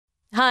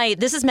Hi,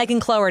 this is Megan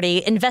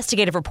Cloherty,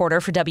 investigative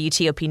reporter for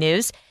WTOP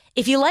News.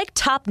 If you like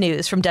top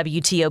news from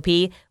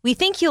WTOP, we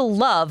think you'll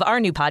love our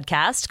new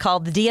podcast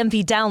called The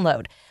DMV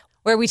Download,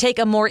 where we take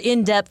a more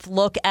in-depth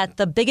look at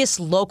the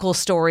biggest local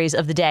stories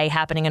of the day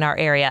happening in our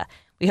area.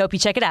 We hope you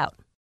check it out.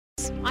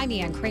 I'm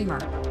Ann Kramer.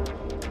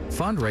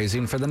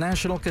 Fundraising for the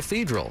National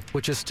Cathedral,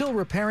 which is still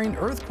repairing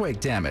earthquake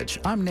damage.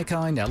 I'm Nick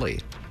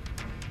Einelli.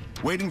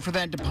 Waiting for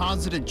that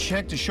deposited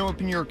check to show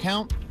up in your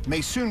account may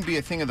soon be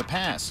a thing of the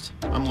past.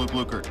 I'm Luke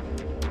Lukert.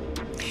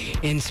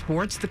 In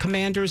sports, the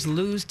Commanders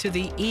lose to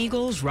the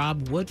Eagles.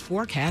 Rob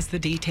Woodfork has the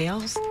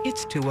details.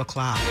 It's 2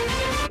 o'clock.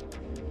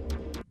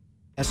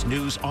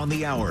 News on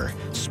the Hour,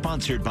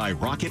 sponsored by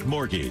Rocket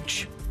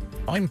Mortgage.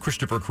 I'm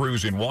Christopher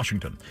Cruz in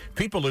Washington.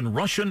 People in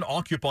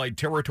Russian-occupied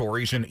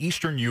territories in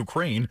eastern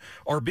Ukraine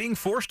are being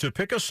forced to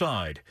pick a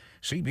side.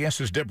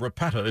 CBS's Deborah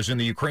Pata is in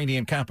the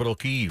Ukrainian capital,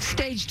 Kyiv.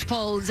 Staged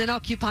polls in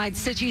occupied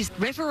cities,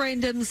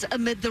 referendums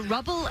amid the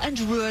rubble and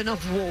ruin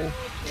of war.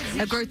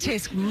 A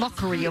grotesque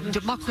mockery of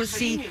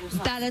democracy,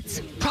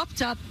 ballots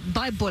propped up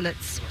by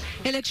bullets.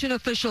 Election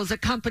officials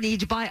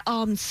accompanied by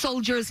armed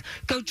soldiers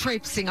go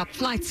traipsing up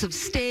flights of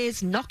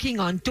stairs, knocking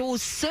on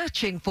doors,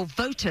 searching for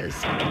voters.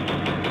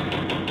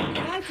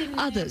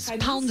 Others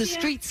pound the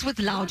streets with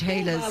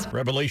loudhailers.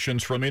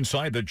 Revelations from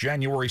inside the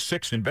January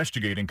 6th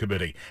investigating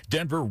committee.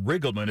 Denver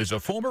Riggleman is a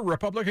former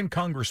Republican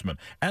congressman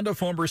and a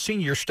former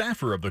senior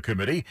staffer of the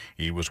committee.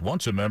 He was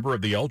once a member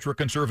of the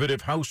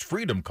ultra-conservative House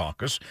Freedom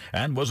Caucus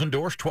and was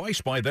endorsed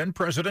twice by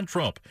then-President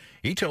Trump.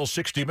 He tells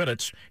 60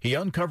 Minutes he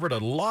uncovered a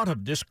lot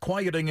of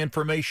disquieting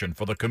information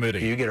for the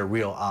committee. You get a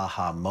real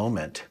aha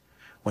moment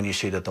when you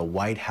see that the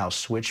White House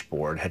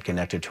switchboard had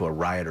connected to a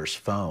rioter's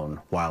phone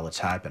while it's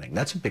happening.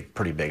 That's a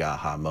pretty big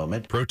aha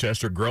moment.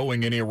 Protests are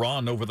growing in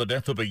Iran over the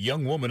death of a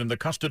young woman in the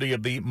custody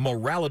of the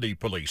morality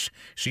police.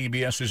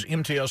 CBS's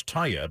Imtiaz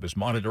Tayeb is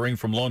monitoring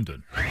from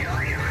London.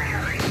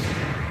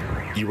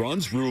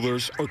 Iran's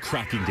rulers are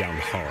cracking down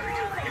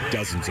hard.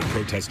 Dozens of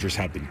protesters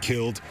have been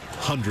killed,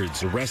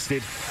 hundreds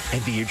arrested,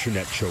 and the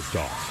internet choked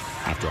off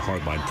after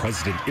hardline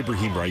President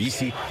Ibrahim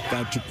Raisi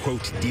vowed to,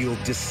 quote, deal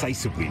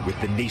decisively with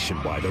the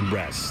nationwide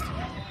unrest.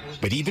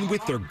 But even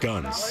with their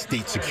guns,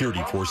 state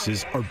security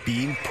forces are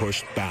being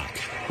pushed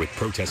back, with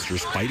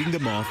protesters fighting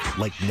them off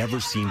like never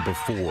seen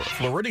before.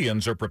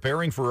 Floridians are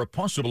preparing for a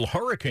possible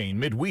hurricane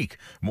midweek.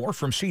 More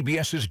from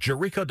CBS's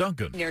Jerika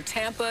Duncan. Near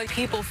Tampa,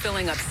 people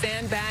filling up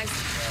sandbags.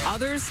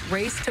 Others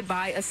race to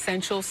buy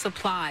essential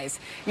supplies.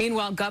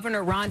 Meanwhile,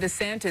 Governor Ron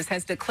DeSantis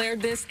has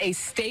declared this a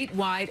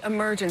statewide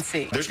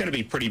emergency. There's going to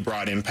be pretty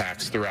broad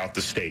impacts throughout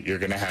the state. You're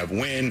going to have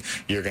wind,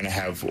 you're going to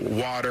have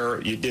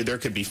water. There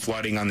could be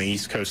flooding on the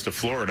east coast of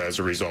Florida as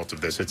a result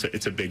of this.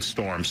 It's a big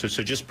storm. So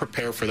just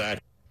prepare for that.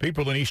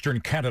 People in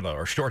eastern Canada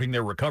are starting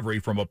their recovery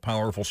from a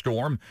powerful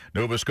storm.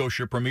 Nova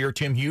Scotia Premier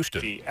Tim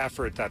Houston. The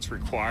effort that's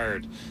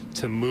required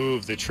to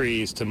move the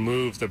trees, to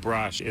move the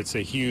brush, it's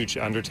a huge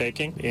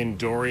undertaking. In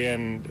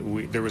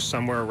Dorian, there was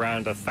somewhere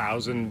around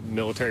 1,000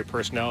 military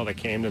personnel that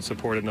came and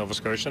supported Nova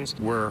Scotians.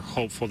 We're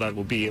hopeful that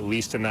we'll be at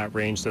least in that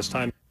range this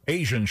time.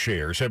 Asian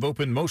shares have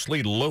opened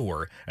mostly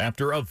lower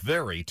after a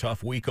very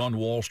tough week on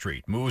Wall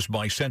Street. Moves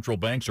by central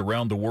banks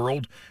around the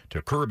world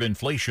to curb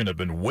inflation have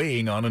been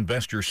weighing on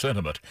investor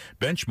sentiment.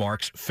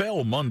 Benchmarks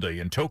fell Monday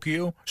in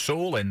Tokyo,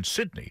 Seoul, and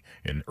Sydney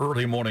in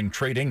early morning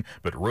trading,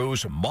 but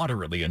rose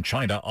moderately in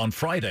China on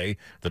Friday.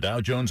 The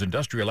Dow Jones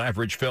Industrial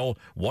Average fell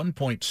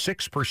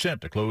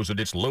 1.6% to close at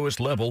its lowest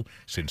level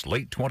since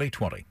late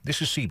 2020.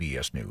 This is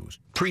CBS News.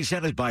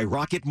 Presented by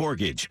Rocket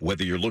Mortgage.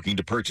 Whether you're looking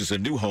to purchase a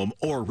new home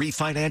or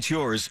refinance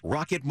yours,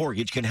 Rocket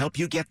Mortgage can help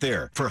you get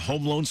there. For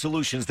home loan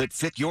solutions that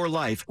fit your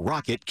life,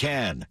 Rocket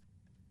can.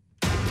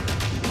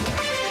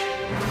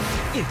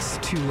 It's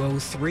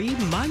 2:03,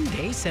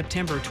 Monday,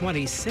 September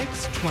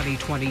 26,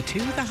 2022.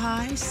 The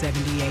high,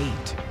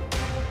 78.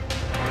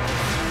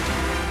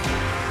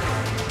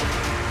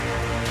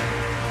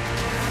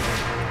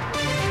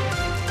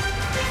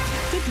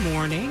 Good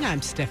morning.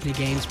 I'm Stephanie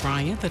Gaines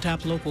Bryant. The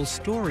top local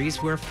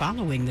stories we're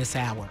following this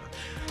hour.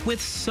 With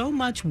so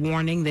much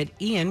warning that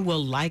Ian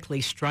will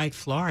likely strike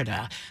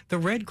Florida, the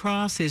Red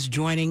Cross is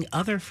joining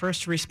other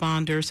first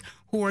responders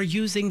who are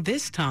using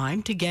this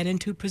time to get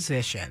into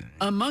position.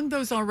 Among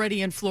those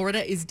already in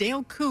Florida is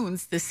Dale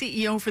Coons, the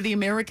CEO for the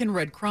American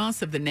Red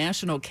Cross of the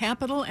National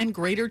Capital and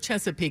Greater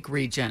Chesapeake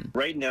region.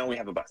 Right now, we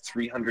have about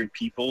 300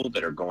 people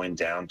that are going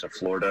down to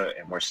Florida,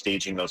 and we're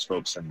staging those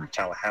folks in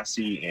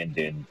Tallahassee and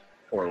in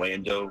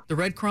Orlando. The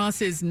Red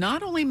Cross is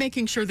not only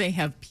making sure they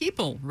have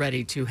people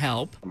ready to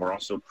help. We're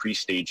also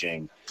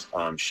pre-staging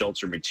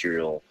shelter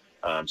material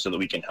so that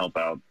we can help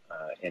out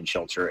and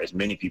shelter as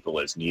many people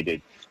as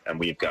needed. And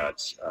we've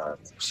got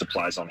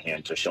supplies on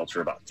hand to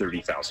shelter about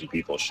 30,000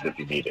 people should it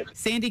be needed.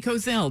 Sandy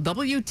Kozel,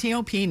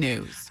 WTOP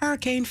News.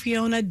 Hurricane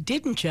Fiona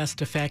didn't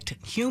just affect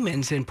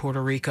humans in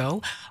Puerto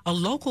Rico. A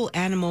local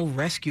animal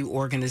rescue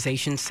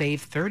organization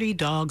saved 30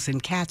 dogs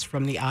and cats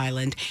from the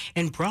island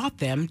and brought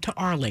them to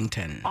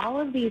Arlington. All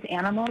of these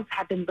animals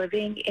have been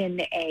living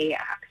in a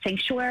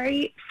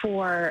sanctuary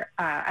for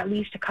at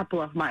least a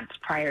couple of months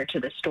prior to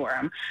the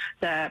storm.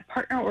 The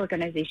partner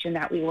organization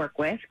that we work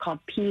with, called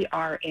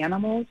PR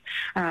Animals,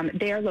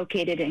 they are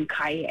located in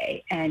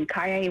Cayey, and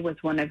Cayey was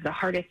one of the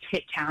hardest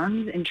hit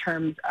towns in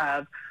terms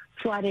of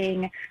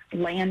flooding,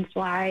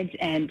 landslides,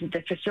 and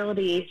the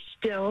facility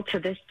still to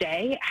this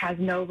day has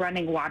no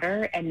running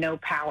water and no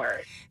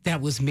power.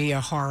 That was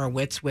Mia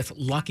Horowitz with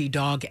Lucky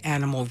Dog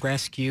Animal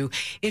Rescue.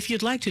 If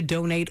you'd like to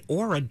donate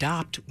or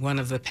adopt one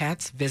of the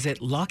pets, visit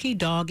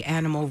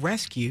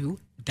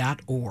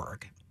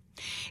luckydoganimalrescue.org.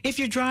 If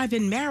you drive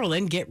in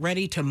Maryland, get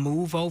ready to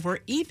move over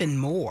even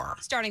more.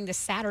 Starting this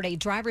Saturday,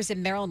 drivers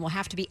in Maryland will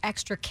have to be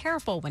extra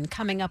careful when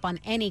coming up on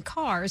any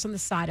cars on the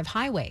side of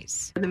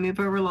highways. The move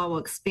over law will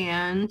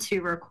expand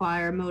to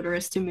require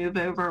motorists to move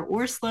over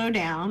or slow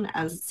down,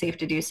 as it's safe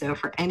to do so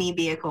for any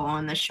vehicle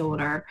on the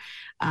shoulder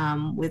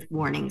with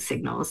warning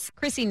signals.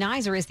 Chrissy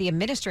Nizer is the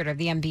administrator of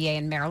the MVA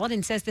in Maryland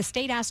and says the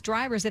state asked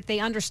drivers if they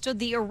understood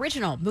the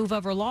original move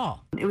over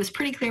law. It was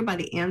pretty clear by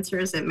the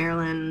answers that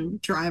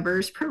Maryland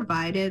drivers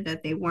provided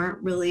that they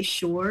weren't really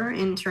sure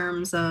in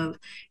terms of,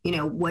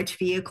 which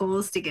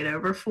vehicles to get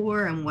over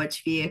for and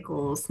which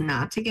vehicles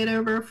not to get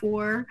over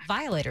for.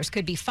 Violators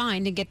could be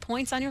fined and get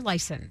points on your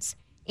license.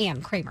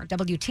 Ann Kramer,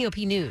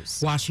 WTOP News.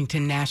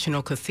 Washington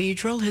National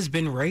Cathedral has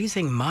been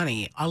raising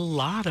money, a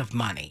lot of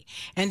money,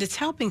 and it's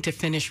helping to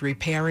finish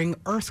repairing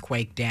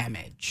earthquake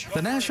damage.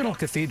 The National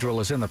Cathedral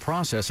is in the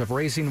process of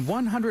raising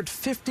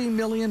 $150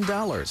 million.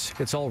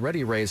 It's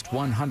already raised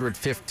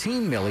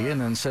 $115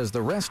 million and says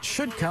the rest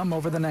should come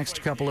over the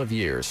next couple of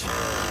years.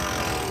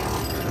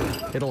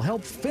 It'll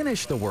help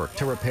finish the work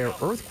to repair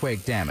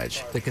earthquake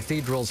damage. The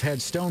cathedral's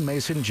head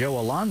stonemason, Joe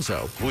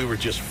Alonzo. We were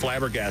just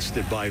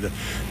flabbergasted by the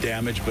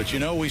damage, but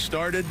we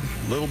started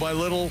little by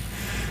little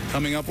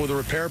coming up with a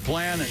repair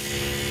plan.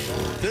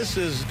 This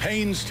is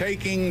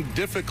painstaking,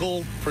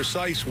 difficult,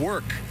 precise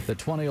work. The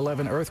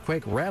 2011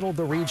 earthquake rattled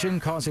the region,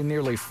 causing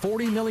nearly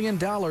 $40 million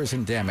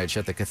in damage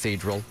at the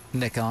cathedral.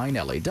 Nick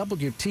Iannelli,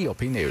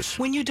 WTOP News.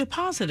 When you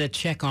deposit a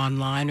check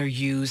online or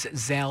use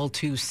Zelle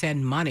to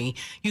send money,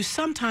 you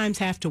sometimes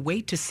have to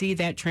wait to see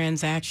that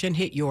transaction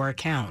hit your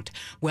account.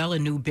 Well, a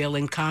new bill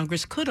in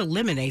Congress could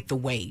eliminate the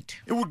wait.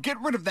 It would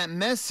get rid of that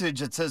message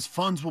that says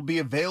funds will be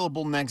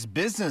available next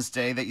business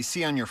day that you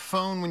see on your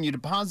phone when you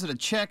deposit a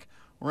check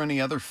or any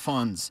other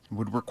funds. It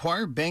would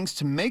require banks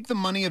to make the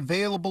money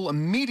available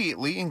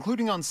immediately,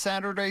 including on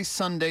Saturdays,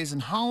 Sundays,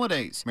 and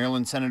holidays.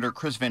 Maryland Senator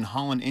Chris Van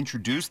Hollen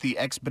introduced the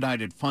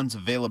Expedited Funds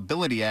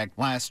Availability Act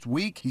last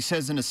week. He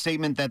says in a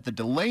statement that the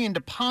delay in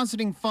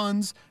depositing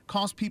funds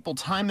costs people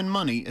time and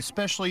money,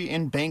 especially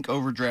in bank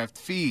overdraft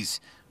fees.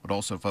 Would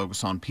also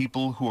focus on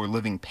people who are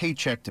living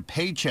paycheck to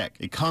paycheck.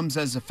 It comes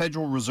as the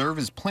Federal Reserve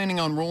is planning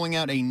on rolling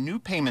out a new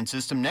payment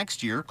system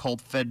next year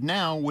called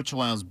FedNow, which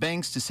allows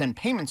banks to send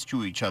payments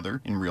to each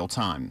other in real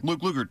time. Luke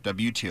Lugert,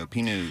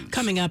 WTOP News.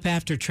 Coming up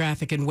after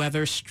traffic and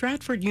weather,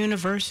 Stratford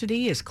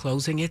University is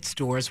closing its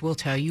doors. We'll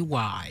tell you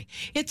why.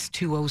 It's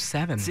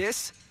 2:07.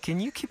 Sis,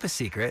 can you keep a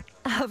secret?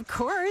 Of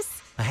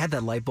course. I had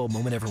that light bulb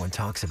moment everyone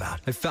talks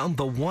about. I found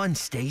the one,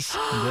 Stace.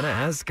 I'm gonna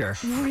ask her.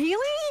 Really?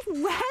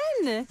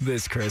 When?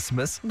 This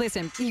Christmas.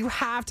 Listen, you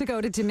have to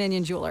go to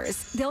Dominion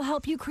Jewelers. They'll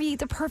help you create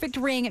the perfect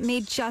ring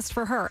made just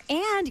for her,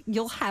 and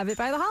you'll have it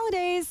by the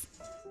holidays.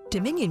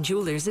 Dominion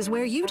Jewelers is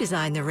where you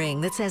design the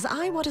ring that says,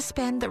 I want to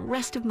spend the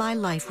rest of my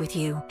life with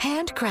you.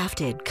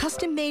 Handcrafted,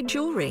 custom-made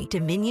jewelry.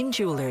 Dominion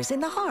Jewelers in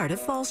the heart of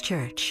Falls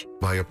Church.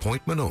 By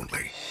appointment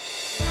only.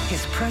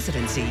 His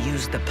presidency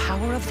used the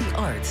power of the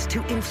arts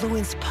to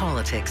influence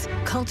politics,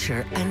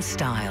 culture, and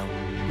style.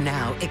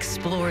 Now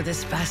explore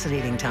this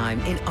fascinating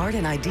time in Art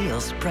and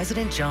Ideals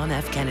President John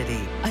F.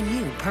 Kennedy, a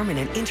new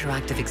permanent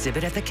interactive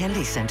exhibit at the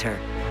Kennedy Center.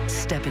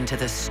 Step into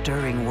the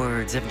stirring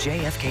words of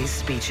JFK's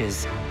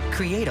speeches.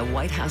 Create a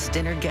White House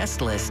dinner guest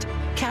list.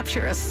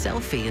 Capture a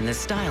selfie in the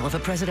style of a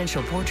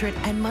presidential portrait,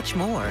 and much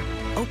more.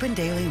 Open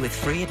daily with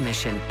free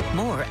admission.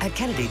 More at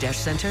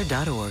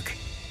kennedy-center.org.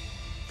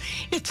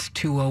 It's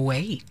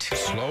 2:08.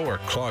 Slow or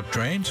clogged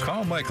drains?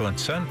 Call Michael &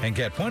 Son and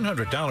get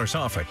 $100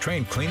 off at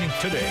train cleaning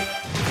today.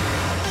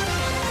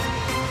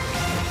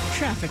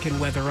 Traffic and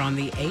weather on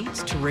the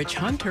 8th to Rich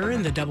Hunter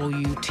in the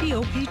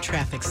WTOP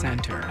Traffic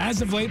Center.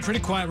 As of late,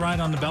 pretty quiet ride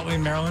on the Beltway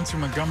in Maryland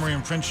through Montgomery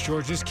and Prince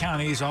George's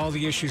counties. All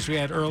the issues we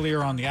had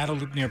earlier on the Adel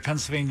Loop near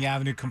Pennsylvania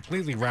Avenue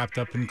completely wrapped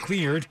up and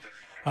cleared.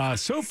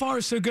 So far,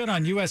 so good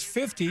on US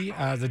 50,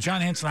 the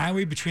John Hanson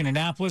Highway between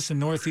Annapolis and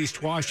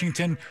Northeast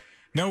Washington.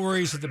 No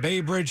worries at the Bay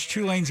Bridge,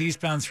 2 lanes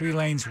eastbound, 3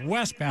 lanes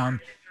westbound,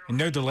 and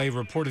no delay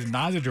reported in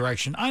either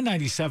direction.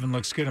 I-97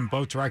 looks good in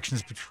both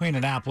directions between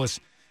Annapolis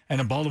and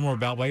the Baltimore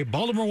Beltway.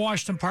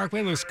 Baltimore-Washington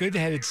Parkway looks good,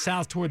 headed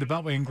south toward the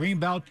Beltway and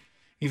Greenbelt.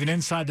 Even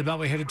inside the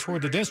Beltway headed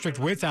toward the district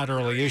without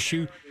early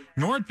issue.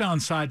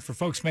 Northbound side for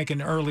folks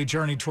making an early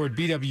journey toward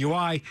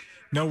BWI,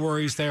 no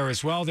worries there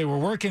as well. They were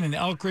working in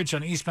Elkridge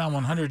on eastbound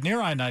 100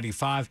 near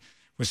I-95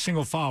 with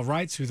single file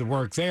right through the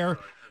work there.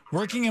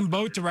 Working in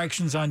both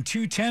directions on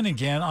 210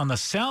 again on the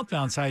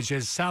southbound side,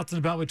 just south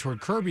of the Beltway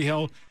toward Kirby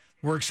Hill.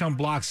 Work zone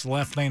blocks the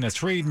left lane of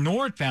 3.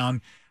 Northbound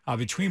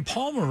between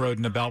Palmer Road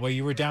and the Beltway,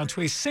 you were down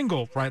to a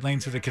single right lane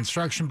through the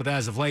construction, but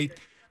as of late,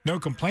 no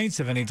complaints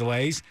of any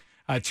delays.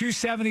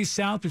 270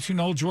 south between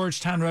Old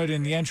Georgetown Road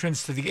and the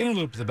entrance to the inner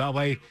loop of the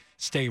Beltway.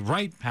 Stay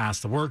right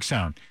past the work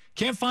zone.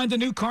 Can't find the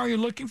new car you're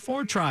looking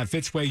for? Try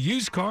Fitzway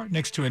used car.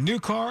 Next to a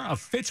new car, a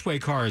Fitzway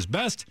car is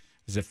best.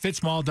 Visit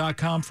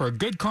fitzmall.com for a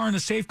good car and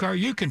a safe car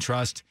you can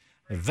trust.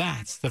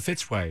 That's the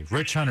Fitzway.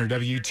 Rich Hunter,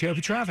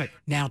 WTOP Traffic.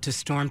 Now to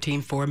Storm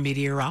Team 4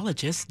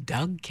 meteorologist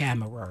Doug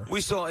Kammerer.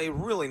 We saw a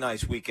really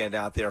nice weekend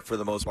out there for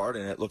the most part,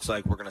 and it looks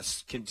like we're going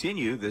to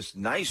continue this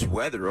nice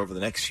weather over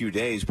the next few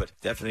days, but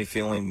definitely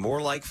feeling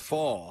more like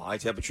fall. High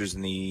temperatures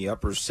in the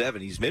upper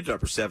 70s, mid to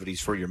upper 70s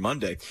for your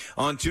Monday.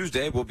 On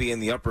Tuesday, we'll be in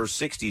the upper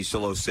 60s to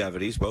low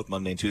 70s, both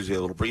Monday and Tuesday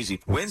a little breezy.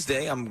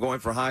 Wednesday, I'm going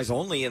for highs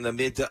only in the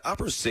mid to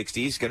upper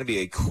 60s. Going to be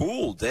a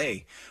cool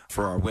day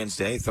for our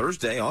Wednesday.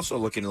 Thursday, also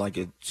looking like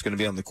it's going to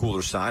be on the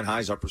cooler side,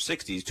 highs upper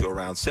 60s to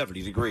around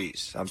 70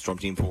 degrees. I'm Storm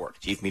Team 4,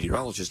 Chief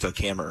Meteorologist Doug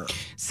Kammerer.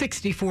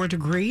 64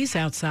 degrees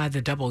outside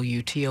the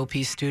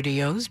WTOP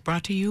studios,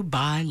 brought to you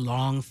by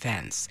Long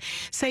Fence.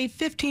 Save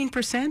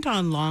 15%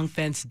 on Long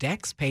Fence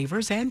decks,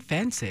 pavers, and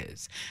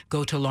fences.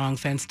 Go to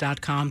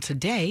longfence.com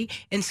today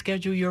and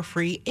schedule your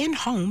free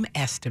in-home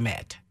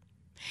estimate.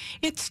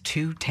 It's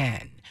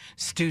 2:10.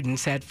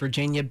 Students at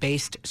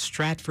Virginia-based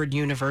Stratford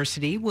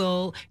University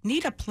will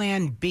need a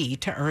Plan B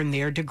to earn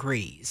their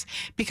degrees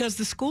because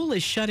the school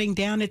is shutting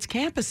down its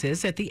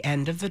campuses at the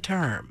end of the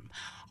term.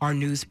 Our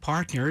news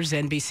partners,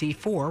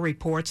 NBC4,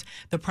 reports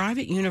the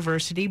private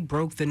university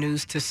broke the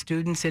news to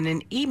students in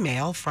an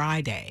email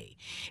Friday.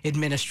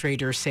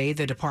 Administrators say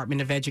the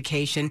Department of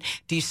Education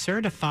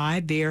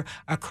decertified their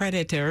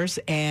accreditors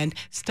and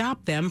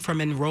stopped them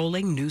from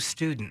enrolling new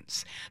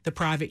students. The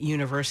private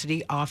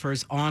university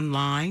offers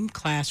online,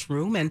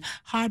 classroom, and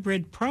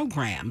hybrid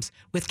programs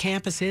with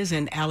campuses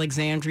in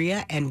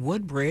Alexandria and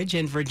Woodbridge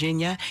in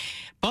Virginia,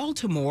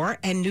 Baltimore,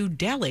 and New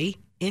Delhi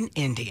in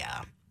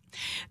India.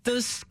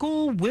 The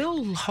school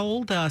will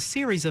hold a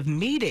series of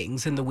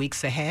meetings in the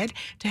weeks ahead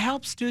to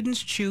help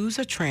students choose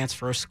a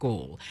transfer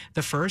school.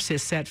 The first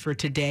is set for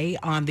today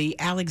on the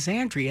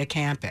Alexandria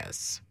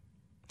campus.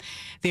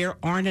 There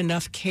aren't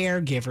enough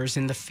caregivers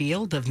in the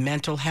field of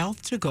mental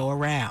health to go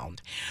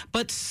around.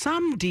 But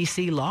some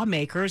D.C.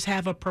 lawmakers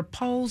have a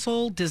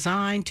proposal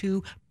designed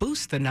to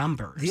boost the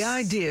numbers. The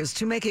idea is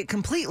to make it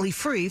completely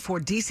free for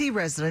D.C.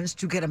 residents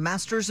to get a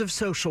Master's of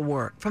Social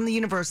Work from the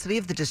University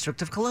of the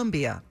District of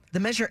Columbia. The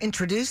measure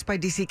introduced by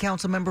D.C.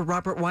 Councilmember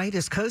Robert White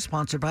is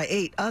co-sponsored by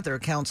 8 other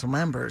council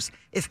members.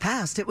 If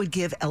passed, it would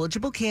give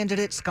eligible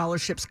candidates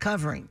scholarships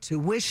covering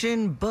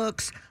tuition,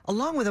 books,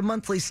 along with a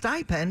monthly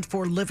stipend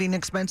for living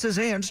expenses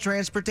and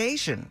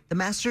transportation. The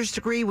master's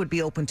degree would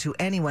be open to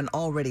anyone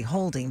already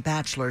holding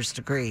bachelor's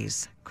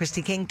degrees.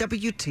 Christy King,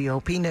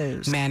 WTOP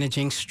News.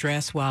 Managing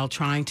stress while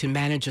trying to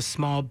manage a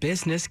small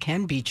business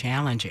can be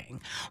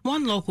challenging.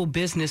 One local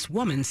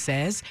businesswoman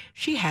says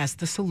she has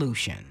the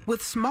solution.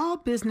 With small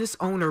business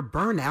owner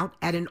burnout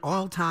at an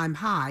all-time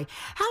high,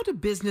 how do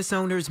business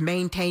owners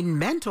maintain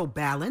mental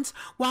balance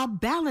while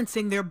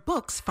balancing their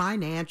books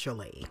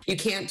financially? You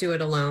can't do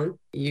it alone.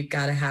 You've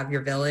got to have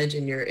your village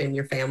and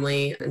your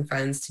family and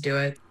friends to do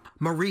it.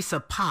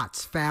 Marisa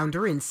Potts,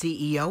 founder and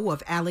CEO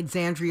of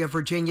Alexandria,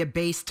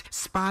 Virginia-based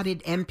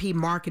Spotted MP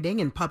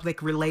Marketing and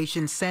Public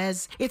Relations,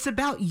 says it's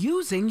about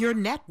using your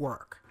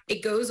network.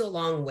 It goes a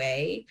long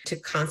way to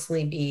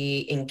constantly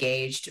be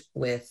engaged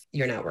with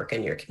your network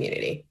and your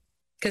community,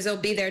 because they'll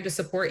be there to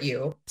support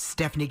you.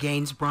 Stephanie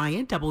Gaines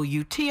Bryant,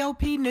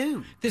 WTOP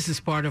News. This is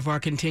part of our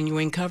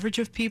continuing coverage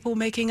of people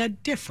making a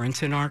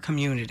difference in our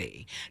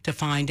community. To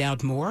find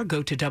out more,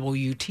 go to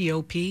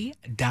WTOP.com.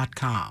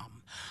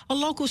 A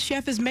local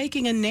chef is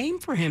making a name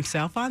for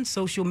himself on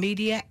social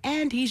media,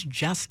 and he's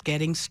just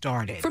getting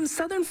started. From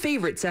Southern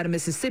favorites out of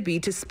Mississippi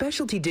to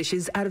specialty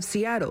dishes out of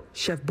Seattle,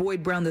 Chef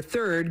Boyd Brown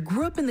III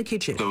grew up in the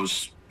kitchen.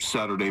 Those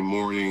Saturday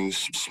mornings,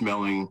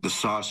 smelling the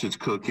sausage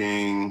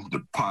cooking,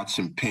 the pots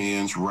and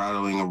pans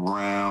rattling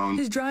around.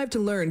 His drive to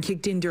learn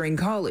kicked in during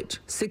college.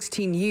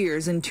 16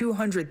 years and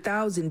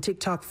 200,000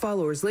 TikTok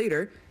followers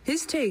later,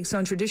 his takes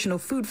on traditional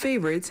food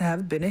favorites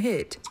have been a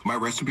hit. My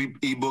recipe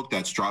ebook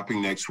that's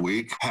dropping next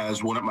week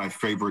has one of my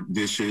favorite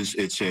dishes.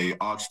 It's a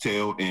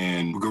oxtail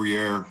and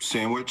Gruyere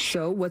sandwich.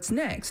 So what's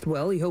next?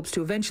 Well, he hopes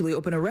to eventually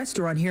open a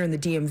restaurant here in the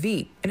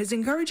DMV and is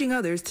encouraging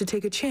others to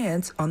take a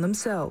chance on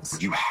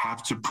themselves. You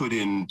have to put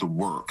in the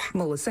work.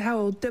 Melissa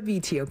Howell,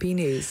 WTOP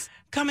News.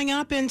 Coming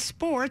up in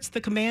sports,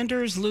 the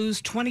Commanders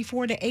lose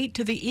 24-8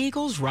 to the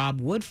Eagles.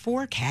 Rob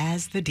Woodfork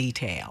has the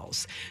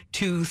details.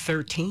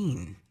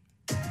 2:13.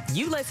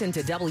 You listen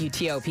to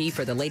WTOP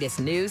for the latest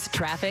news,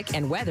 traffic,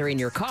 and weather in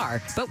your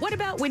car. But what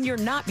about when you're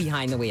not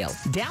behind the wheel?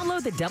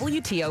 Download the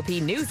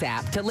WTOP News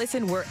app to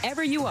listen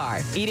wherever you are.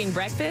 Eating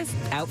breakfast,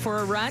 out for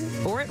a run,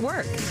 or at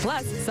work.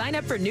 Plus, sign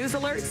up for news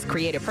alerts,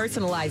 create a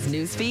personalized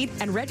news feed,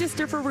 and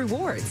register for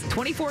rewards.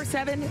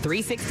 24/7,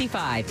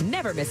 365.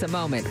 Never miss a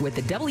moment with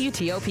the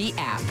WTOP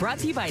app. Brought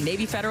to you by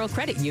Navy Federal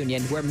Credit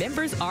Union, where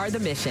members are the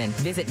mission.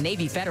 Visit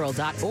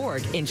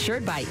NavyFederal.org,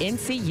 insured by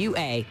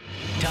NCUA.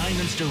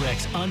 Diamonds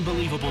Direct's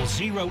unbelievable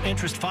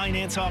zero-interest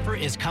finance offer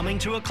is coming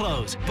to a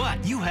close.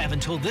 But you have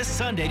until this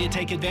Sunday to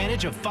take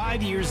advantage of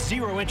 5 years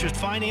zero-interest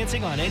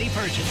financing on any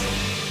purchase.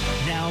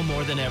 Now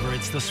more than ever,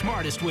 it's the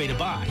smartest way to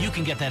buy. You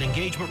can get that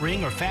engagement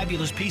ring or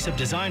fabulous piece of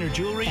designer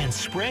jewelry and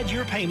spread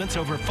your payments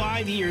over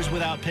 5 years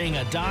without paying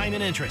a dime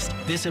in interest.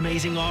 This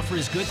amazing offer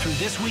is good through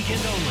this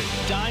weekend only.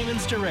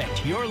 Diamonds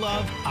Direct, your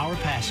love, our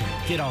passion.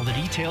 Get all the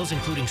details,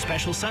 including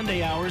special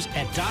Sunday hours,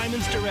 at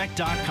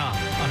diamondsdirect.com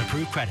on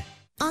approved credit.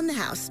 On the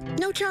house,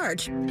 no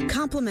charge,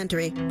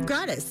 complimentary,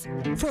 gratis.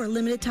 For a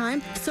limited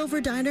time,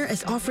 Silver Diner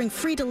is offering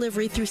free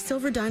delivery through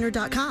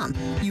silverdiner.com.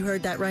 You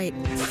heard that right.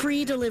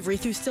 Free delivery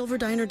through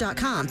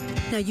silverdiner.com.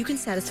 Now you can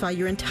satisfy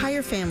your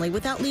entire family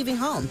without leaving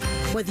home.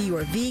 Whether you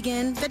are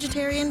vegan,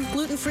 vegetarian,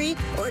 gluten-free,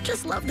 or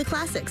just love the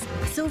classics,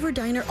 Silver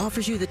Diner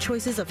offers you the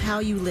choices of how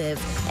you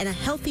live and a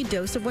healthy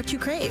dose of what you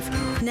crave.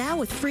 Now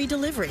with free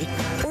delivery.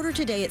 Order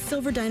today at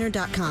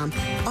silverdiner.com.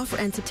 Offer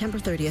ends September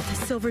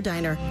 30th. Silver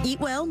Diner. Eat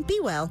well, be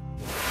well.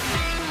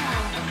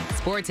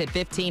 Sports at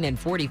 15 and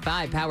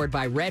 45, powered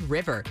by Red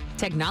River.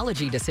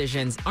 Technology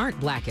decisions aren't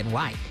black and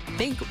white.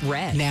 Think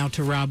red. Now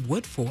to Rob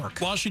Woodfork.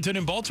 Washington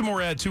and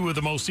Baltimore had two of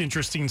the most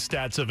interesting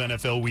stats of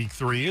NFL Week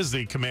 3 as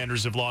the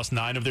Commanders have lost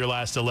 9 of their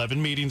last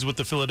 11 meetings with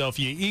the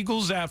Philadelphia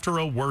Eagles after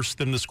a worse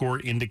than the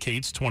score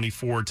indicates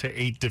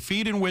 24-8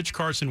 defeat in which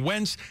Carson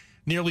Wentz,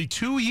 nearly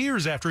 2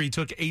 years after he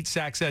took 8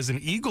 sacks as an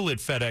Eagle at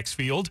FedEx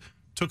Field,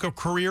 took a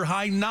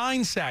career-high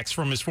 9 sacks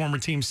from his former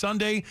team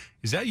Sunday.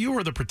 Is that you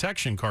or the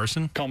protection,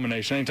 Carson?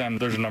 Culmination. Anytime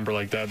there's a number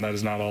like that, that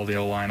is not all the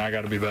O-line. I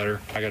got to be better.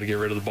 I got to get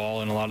rid of the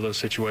ball in a lot of those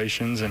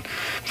situations and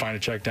find a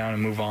check down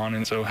and move on.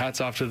 And so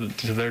hats off to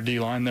their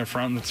D-line, their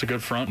front. It's a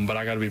good front, but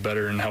I got to be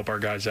better and help our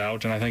guys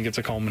out. And I think it's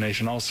a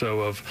culmination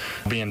also of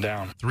being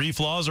down. 3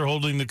 flaws are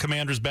holding the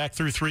Commanders back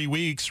through 3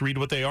 weeks. Read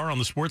what they are on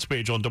the sports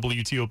page on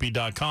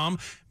WTOP.com.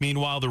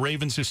 Meanwhile, the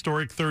Ravens'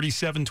 historic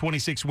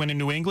 37-26 win in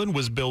New England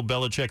was Bill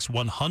Belichick's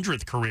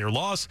 100th career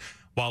loss,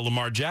 while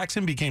Lamar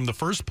Jackson became the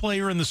first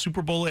player in the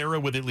Super Bowl era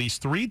with at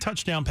least 3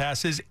 touchdown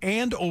passes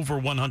and over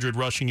 100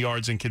 rushing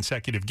yards in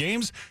consecutive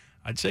games.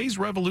 I'd say he's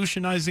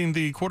revolutionizing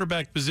the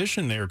quarterback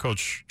position there,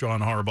 Coach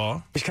John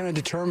Harbaugh. He's kind of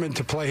determined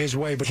to play his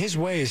way, but his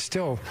way is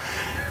still,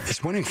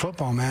 it's winning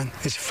football, man.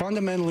 It's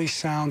fundamentally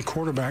sound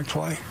quarterback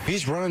play.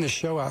 He's running the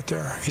show out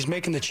there. He's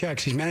making the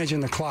checks. He's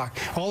managing the clock.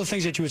 All the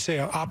things that you would say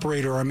an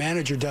operator or a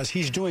manager does,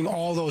 he's doing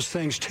all those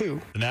things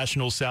too. The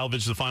Nationals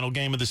salvaged the final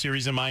game of the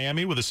series in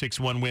Miami with a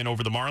 6-1 win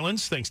over the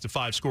Marlins, thanks to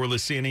 5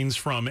 scoreless innings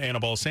from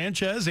Anibal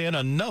Sanchez and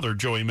another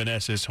Joey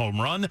Meneses home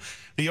run.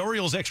 The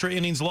Orioles' extra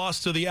innings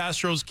loss to the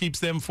Astros keeps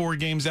them 4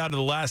 games out of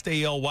the last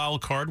AL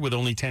wild card with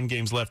only 10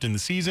 games left in the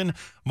season.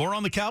 More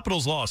on the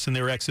Capitals' loss in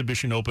their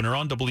exhibition opener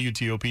on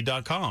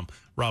WTOP.com.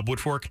 Rob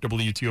Woodfork,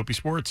 WTOP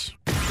Sports.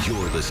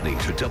 You're listening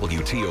to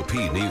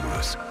WTOP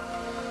News.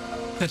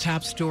 The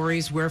top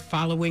stories we're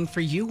following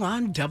for you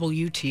on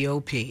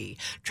WTOP.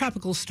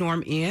 Tropical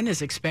Storm Ian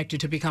is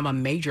expected to become a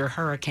major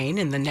hurricane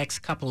in the next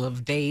couple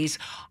of days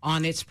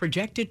on its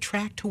projected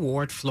track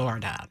toward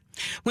Florida.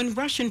 When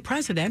Russian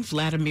President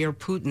Vladimir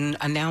Putin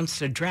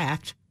announced a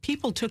draft,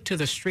 people took to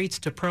the streets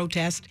to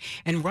protest,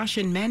 and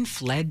Russian men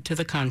fled to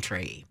the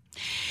country.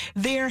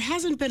 There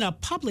hasn't been a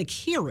public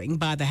hearing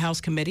by the House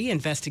committee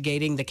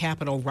investigating the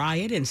Capitol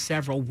riot in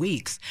several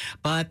weeks,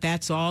 but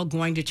that's all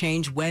going to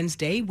change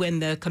Wednesday when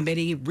the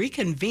committee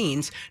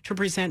reconvenes to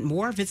present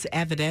more of its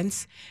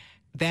evidence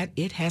that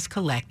it has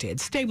collected.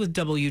 Stay with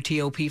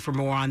WTOP for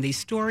more on these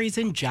stories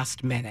in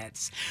just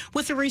minutes.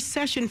 With the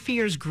recession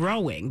fears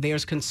growing,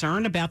 there's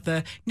concern about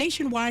the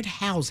nationwide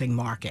housing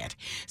market.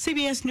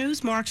 CBS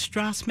News' Mark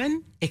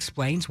Strassman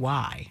explains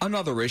why.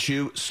 Another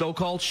issue,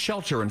 so-called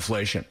shelter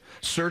inflation.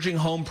 Surging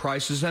home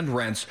prices and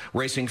rents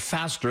racing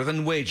faster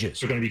than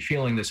wages. We're going to be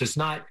feeling this. It's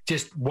not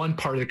just one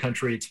part of the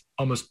country. It's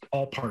almost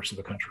all parts of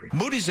the country.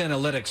 Moody's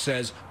Analytics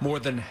says more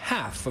than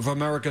half of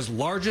America's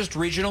largest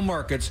regional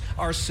markets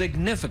are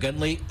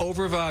significantly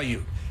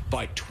overvalued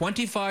by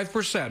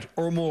 25%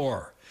 or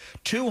more.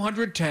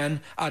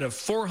 210 out of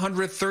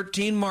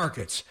 413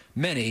 markets,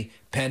 many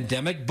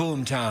pandemic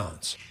boom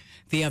towns.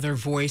 The other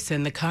voice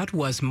in the cut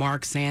was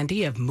Mark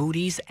Zandi of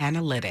Moody's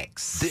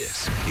Analytics.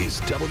 This is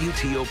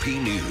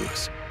WTOP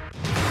News.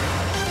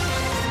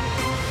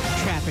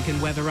 Traffic and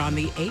weather on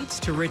the 8s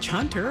to Rich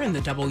Hunter in the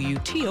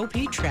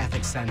WTOP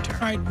Traffic Center.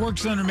 All right, work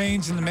zone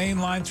remains in the main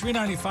line,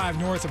 395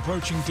 north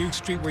approaching Duke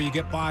Street, where you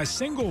get by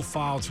single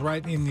files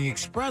right in the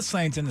express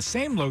lanes in the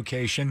same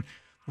location.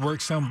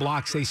 Work zone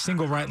blocks a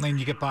single right lane.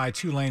 You get by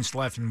 2 lanes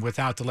left and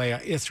without delay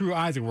through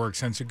either work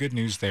zone, so good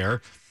news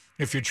there.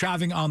 If you're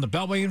traveling on the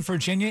Beltway in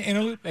Virginia,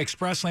 Interloop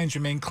express lanes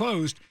remain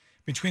closed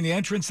between the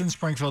entrance in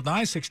Springfield and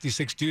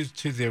I-66 due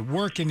to the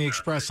work in the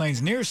express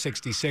lanes near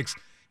 66.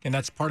 And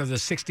that's part of the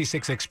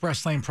 66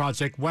 Express Lane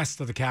project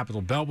west of the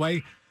Capitol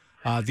Beltway.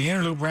 The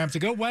Interloop ramp to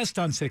go west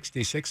on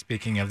 66,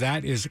 speaking of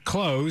that, is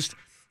closed.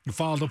 You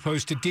follow the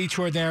post to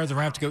Detour there. The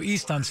ramp to go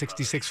east on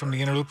 66 from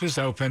the Interloop is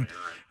open.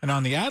 And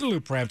on the Outer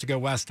Loop ramp to go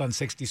west on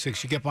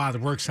 66, you get by the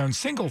work zone.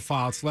 Single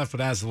file, it's left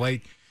with as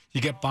late.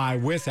 You get by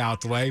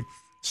without delay.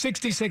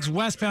 66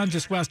 westbound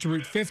just west of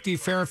Route 50,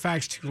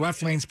 Fairfax, 2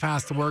 left lanes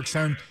past the work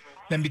zone.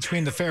 Then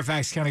between the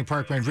Fairfax County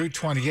Parkway and Route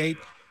 28,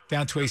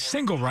 down to a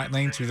single right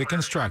lane through the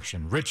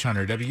construction. Rich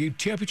Hunter,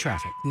 WTOP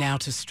Traffic. Now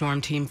to Storm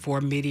Team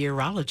 4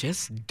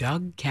 meteorologist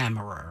Doug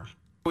Kammerer.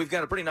 We've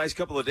got a pretty nice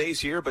couple of days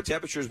here, but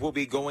temperatures will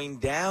be going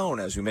down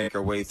as we make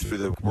our way through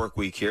the work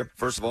week here.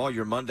 First of all,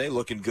 your Monday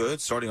looking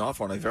good, starting off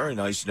on a very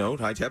nice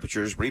note. High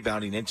temperatures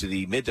rebounding into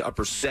the mid to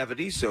upper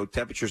 70s, so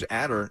temperatures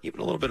at or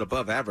even a little bit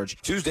above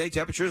average. Tuesday,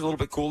 temperatures a little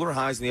bit cooler,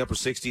 highs in the upper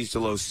 60s to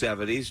low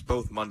 70s.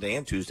 Both Monday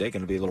and Tuesday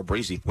going to be a little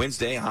breezy.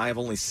 Wednesday, high of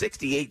only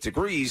 68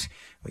 degrees.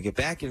 We get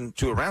back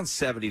into around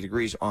 70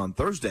 degrees on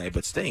Thursday,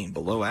 but staying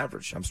below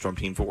average. I'm Storm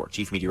Team 4,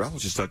 Chief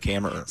Meteorologist Doug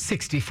Kammerer.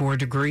 64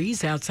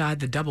 degrees outside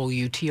the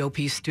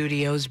WTOP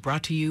studios,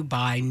 brought to you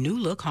by New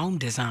Look Home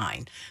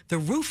Design, the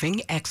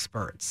roofing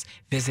experts.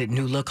 Visit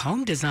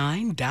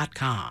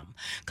newlookhomedesign.com.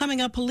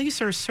 Coming up,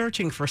 police are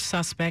searching for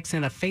suspects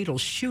in a fatal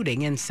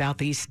shooting in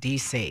Southeast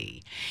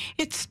D.C.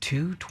 It's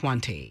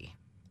 2:20.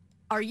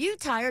 Are you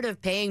tired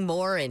of paying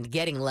more and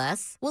getting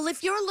less? Well,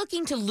 if you're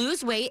looking to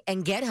lose weight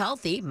and get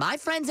healthy, my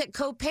friends at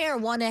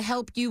Copair want to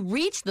help you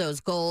reach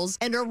those goals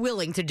and are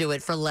willing to do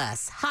it for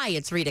less. Hi,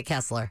 it's Rita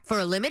Kessler.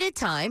 For a limited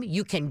time,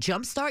 you can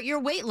jumpstart your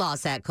weight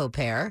loss at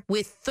Copair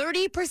with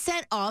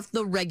 30% off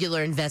the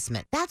regular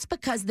investment. That's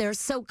because they're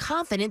so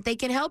confident they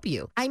can help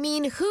you. I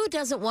mean, who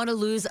doesn't want to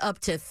lose up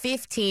to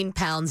 15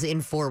 pounds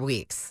in 4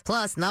 weeks?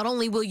 Plus, not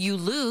only will you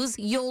lose,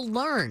 you'll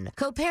learn.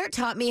 Copair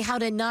taught me how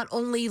to not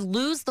only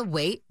lose the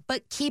weight,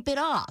 but keep it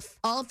off.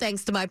 All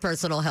thanks to my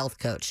personal health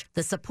coach.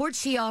 The support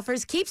she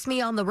offers keeps me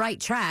on the right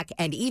track,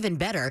 and even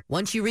better,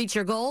 once you reach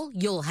your goal,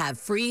 you'll have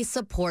free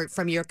support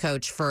from your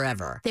coach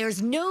forever. There's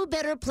no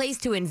better place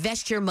to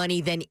invest your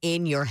money than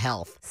in your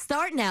health.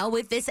 Start now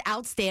with this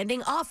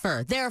outstanding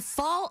offer, their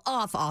Fall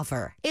Off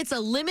offer. It's a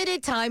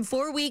limited time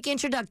 4-week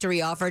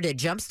introductory offer to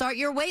jumpstart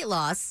your weight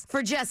loss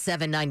for just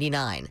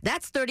 $7.99.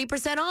 That's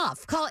 30%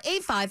 off. Call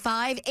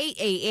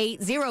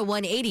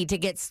 855-888-0180 to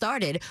get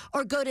started,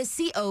 or go to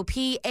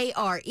COPAREhealth.com.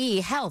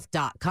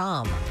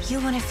 You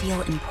want to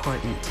feel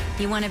important.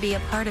 You want to be a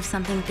part of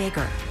something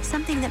bigger,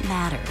 something that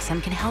matters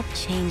and can help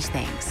change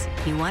things.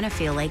 You want to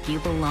feel like you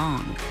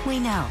belong. We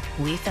know.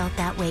 We felt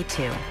that way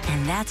too.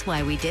 And that's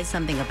why we did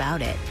something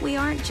about it. We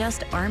aren't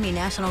just Army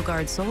National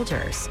Guard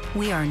soldiers.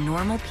 We are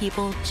normal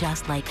people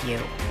just like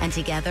you. And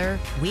together,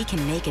 we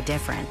can make a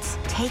difference.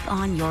 Take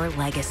on your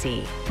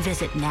legacy.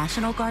 Visit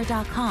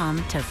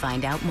NationalGuard.com to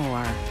find out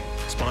more.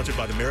 Sponsored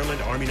by the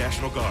Maryland Army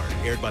National Guard.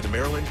 Aired by the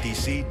Maryland,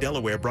 D.C.,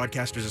 Delaware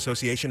Broadcasters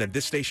Association and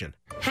this station.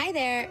 Hi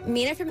there,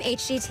 Mina from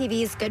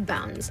HGTV's Good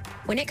Bones.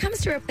 When it comes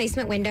to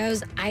replacement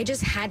windows, I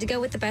just had to go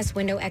with the best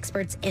window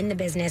experts in the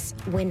business,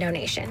 Window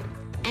Nation.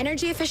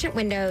 Energy-efficient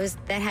windows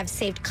that have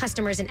saved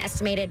customers an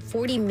estimated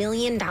 $40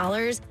 million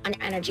on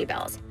energy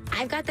bills.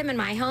 I've got them in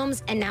my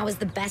homes, and now is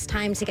the best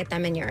time to get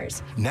them in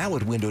yours. Now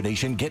at Window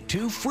Nation, get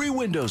 2 free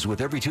windows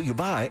with every 2 you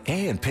buy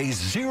and pay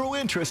 0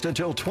 interest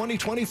until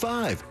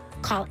 2025.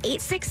 Call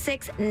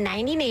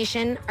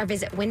 866-90-NATION or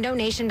visit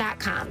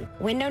windownation.com.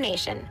 Window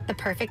Nation, the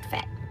perfect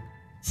fit.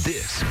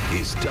 This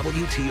is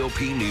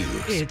WTOP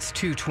News. It's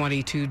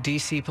 2:22.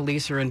 D.C.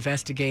 police are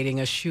investigating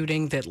a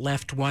shooting that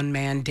left one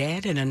man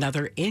dead and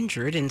another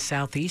injured in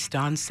Southeast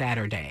on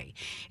Saturday.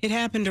 It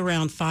happened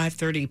around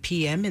 5:30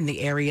 p.m. in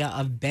the area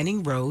of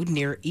Benning Road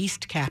near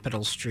East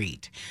Capitol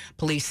Street.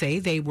 Police say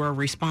they were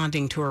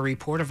responding to a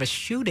report of a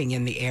shooting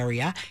in the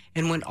area,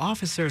 and when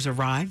officers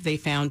arrived, they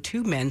found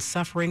 2 men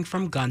suffering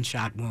from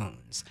gunshot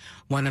wounds.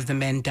 One of the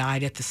men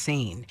died at the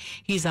scene.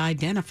 He's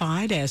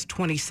identified as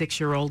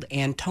 26-year-old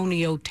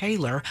Antonio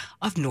Taylor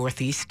of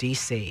Northeast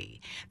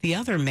D.C. The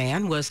other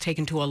man was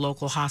taken to a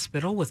local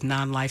hospital with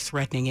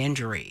non-life-threatening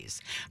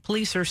injuries.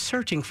 Police are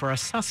searching for a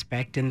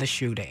suspect in the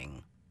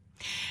shooting.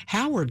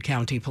 Howard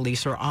County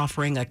Police are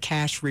offering a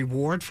cash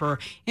reward for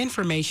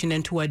information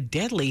into a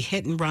deadly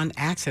hit-and-run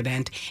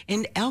accident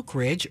in Elk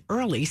Ridge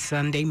early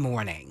Sunday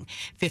morning.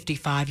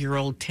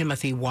 55-year-old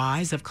Timothy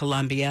Wise of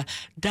Columbia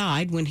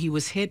died when he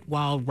was hit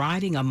while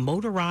riding a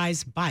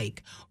motorized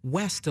bike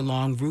west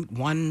along Route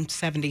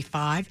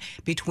 175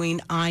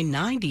 between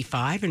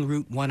I-95 and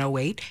Route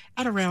 108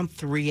 at around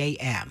 3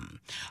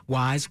 a.m.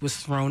 Wise was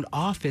thrown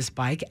off his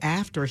bike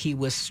after he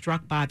was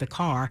struck by the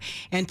car,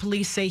 and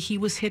police say he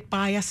was hit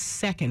by a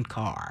second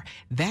car.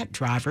 That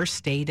driver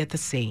stayed at the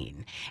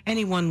scene.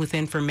 Anyone with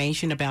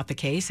information about the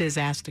case is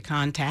asked to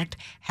contact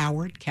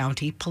Howard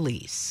County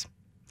Police.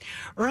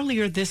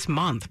 Earlier this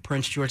month,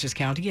 Prince George's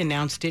County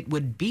announced it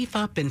would beef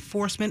up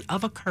enforcement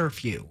of a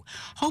curfew,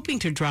 hoping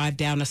to drive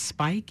down a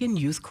spike in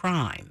youth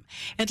crime.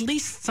 At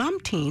least some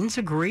teens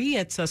agree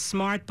it's a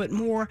smart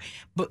move,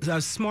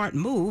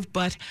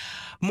 but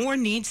more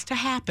needs to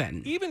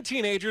happen. Even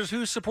teenagers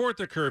who support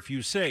the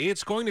curfew say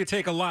it's going to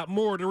take a lot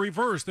more to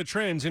reverse the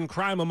trends in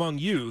crime among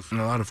youth. And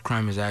a lot of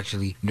crime is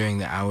actually during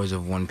the hours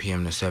of 1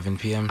 p.m. to 7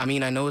 p.m. I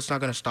mean, I know it's not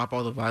going to stop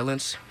all the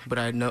violence, but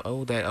I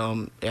know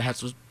that it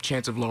has a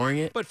chance of lowering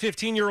it. But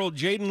 15-year-old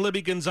Jaden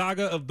Libby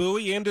Gonzaga of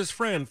Bowie and his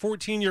friend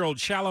 14-year-old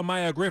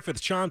Shalamaya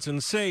Griffith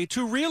Johnson say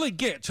to really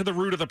get to the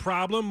root of the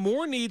problem,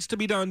 more needs to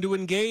be done to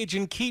engage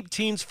and keep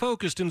teens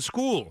focused in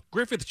school.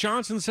 Griffith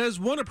Johnson says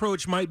one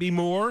approach might be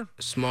more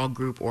small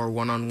group or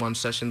one-on-one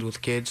sessions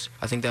with kids.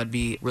 I think that'd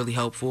be really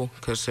helpful,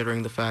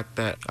 considering the fact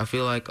that I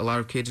feel like a lot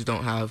of kids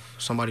don't have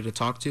somebody to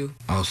talk to.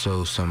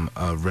 Also some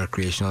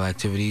recreational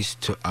activities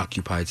to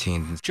occupy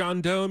teens.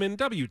 John Doman,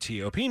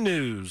 WTOP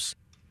News.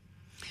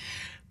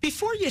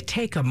 Before you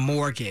take a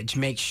mortgage,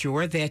 make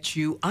sure that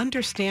you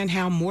understand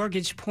how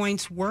mortgage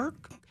points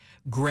work.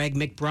 Greg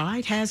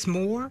McBride has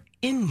more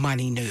in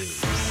Money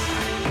News.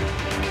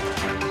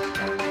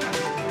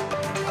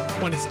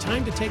 When it's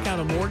time to take out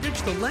a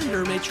mortgage, the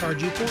lender may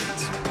charge you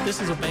points.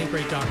 This is a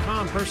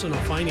Bankrate.com personal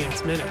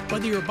finance minute.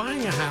 Whether you're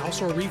buying a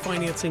house or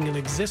refinancing an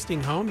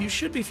existing home, you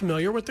should be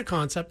familiar with the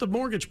concept of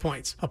mortgage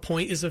points. A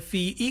point is a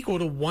fee equal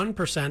to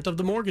 1% of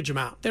the mortgage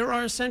amount. There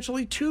are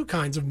essentially two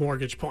kinds of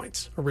mortgage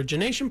points: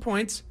 origination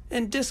points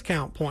and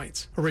discount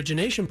points.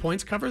 Origination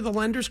points cover the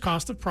lender's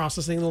cost of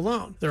processing the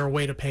loan. They're a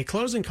way to pay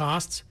closing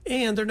costs,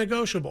 and they're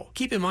negotiable.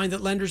 Keep in mind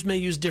that lenders may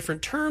use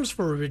different terms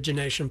for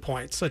origination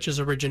points, such as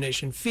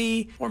origination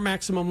fee or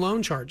maximum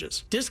loan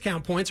charges.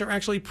 Discount points are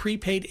actually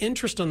prepaid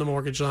interest on the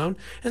mortgage loan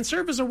and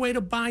serve as a way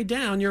to buy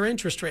down your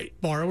interest rate.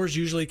 Borrowers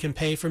usually can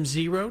pay from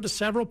 0 to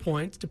several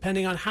points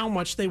depending on how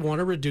much they want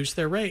to reduce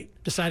their rate.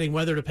 Deciding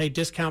whether to pay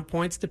discount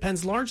points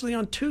depends largely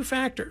on two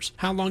factors: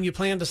 how long you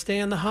plan to stay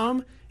in the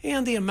home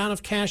and the amount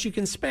of cash you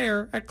can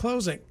spare at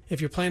closing.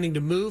 If you're planning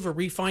to move or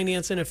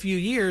refinance in a few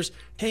years,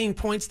 paying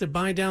points to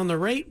buy down the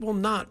rate will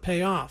not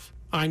pay off.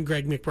 I'm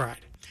Greg McBride.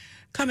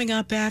 Coming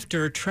up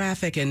after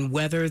traffic and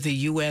weather, the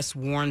U.S.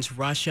 warns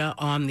Russia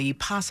on the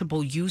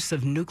possible use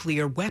of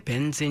nuclear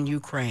weapons in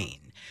Ukraine.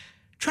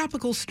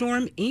 Tropical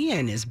storm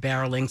Ian is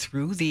barreling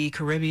through the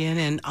Caribbean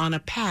and on a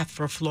path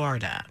for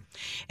Florida.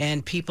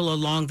 And people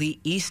along the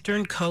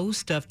eastern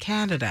coast of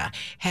Canada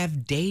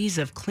have days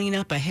of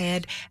cleanup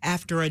ahead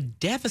after a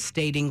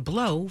devastating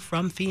blow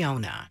from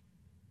Fiona.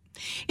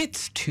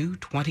 It's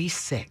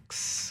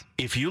 2:26.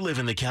 If you live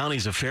in the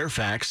counties of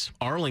Fairfax,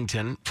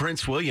 Arlington,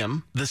 Prince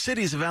William, the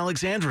cities of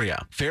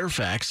Alexandria,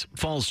 Fairfax,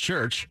 Falls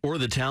Church, or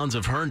the towns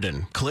of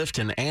Herndon,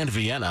 Clifton, and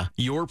Vienna,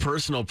 your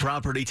personal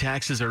property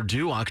taxes are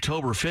due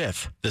October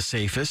 5th. The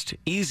safest,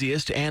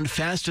 easiest, and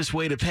fastest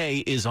way to pay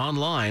is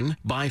online,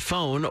 by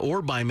phone,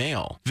 or by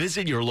mail.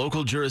 Visit your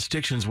local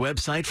jurisdiction's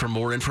website for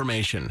more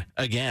information.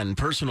 Again,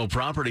 personal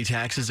property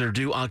taxes are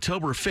due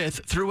October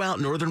 5th throughout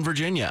Northern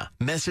Virginia.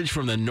 Message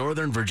from the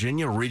Northern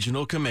Virginia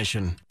Regional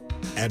Commission.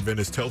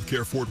 Adventist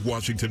Healthcare Fort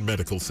Washington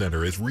Medical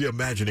Center is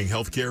reimagining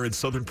healthcare in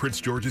southern Prince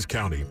George's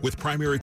County with primary